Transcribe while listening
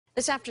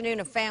This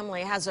afternoon, a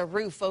family has a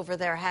roof over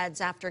their heads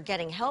after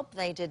getting help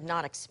they did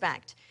not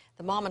expect.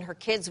 The mom and her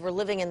kids were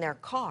living in their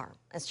car.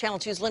 As Channel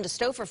 2's Linda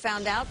Stouffer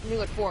found out,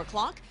 new at 4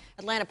 o'clock,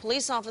 Atlanta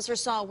police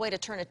officers saw a way to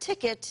turn a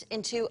ticket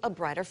into a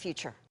brighter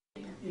future.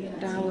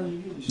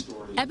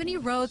 Ebony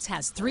Rhodes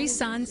has 3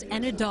 sons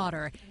and a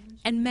daughter,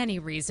 and many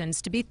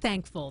reasons to be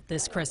thankful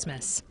this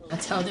Christmas. I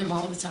tell them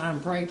all the time,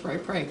 pray, pray,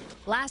 pray.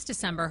 Last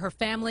December, her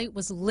family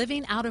was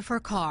living out of her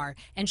car,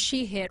 and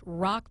she hit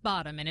rock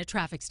bottom in a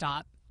traffic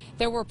stop.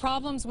 There were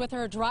problems with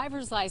her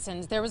driver's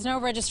license. There was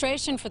no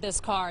registration for this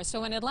car,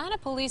 so an Atlanta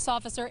police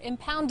officer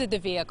impounded the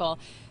vehicle.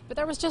 But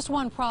there was just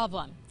one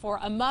problem. For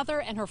a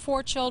mother and her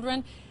 4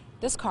 children,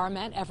 this car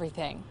meant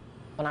everything.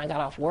 When I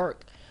got off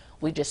work,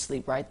 we just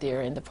sleep right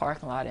there in the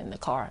parking lot in the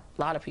car.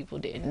 A lot of people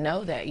didn't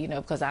know that,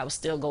 because I was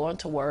still going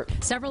to work.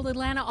 Several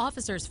Atlanta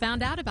officers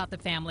found out about the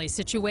family's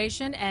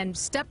situation and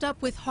stepped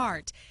up with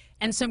heart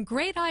and some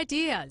great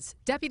ideas.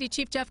 Deputy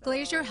Chief Jeff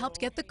Glazier helped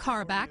get the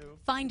car back,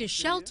 find a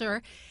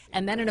shelter,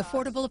 and then an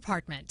affordable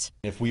apartment.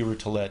 If we were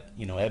to let,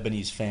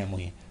 Ebony's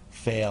family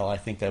fail, I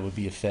think that would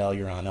be a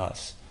failure on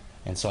us.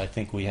 And so I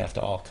think we have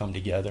to all come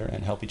together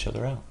and help each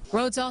other out.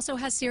 Rhodes also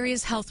has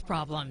serious health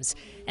problems.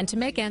 And to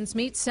make ends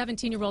meet,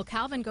 17-year-old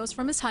Calvin goes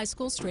from his high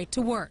school straight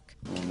to work.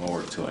 I'm gonna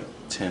work till like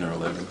 10 or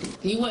 11.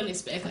 You wouldn't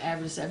expect an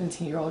average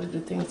 17-year-old to do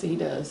things that he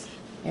does.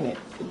 And it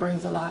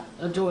brings a lot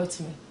of joy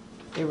to me.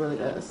 It really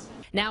does.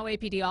 Now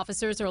APD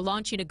officers are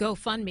launching a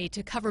GoFundMe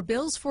to cover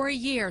bills for a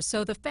year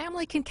so the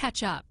family can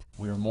catch up.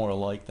 We're more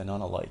alike than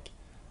unalike.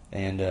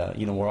 And,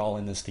 we're all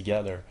in this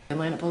together.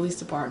 Atlanta Police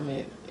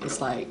Department is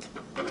like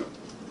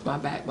my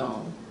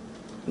backbone.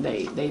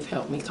 They've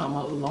helped me come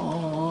a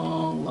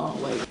long,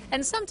 long way.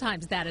 And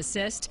sometimes that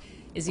assist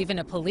is even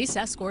a police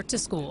escort to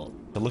school.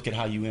 To look at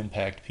how you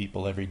impact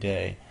people every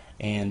day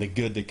and the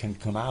good that can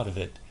come out of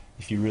it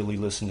if you really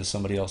listen to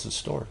somebody else's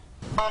story.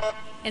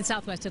 In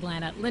Southwest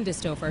Atlanta, Linda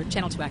Stouffer,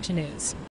 Channel 2 Action News.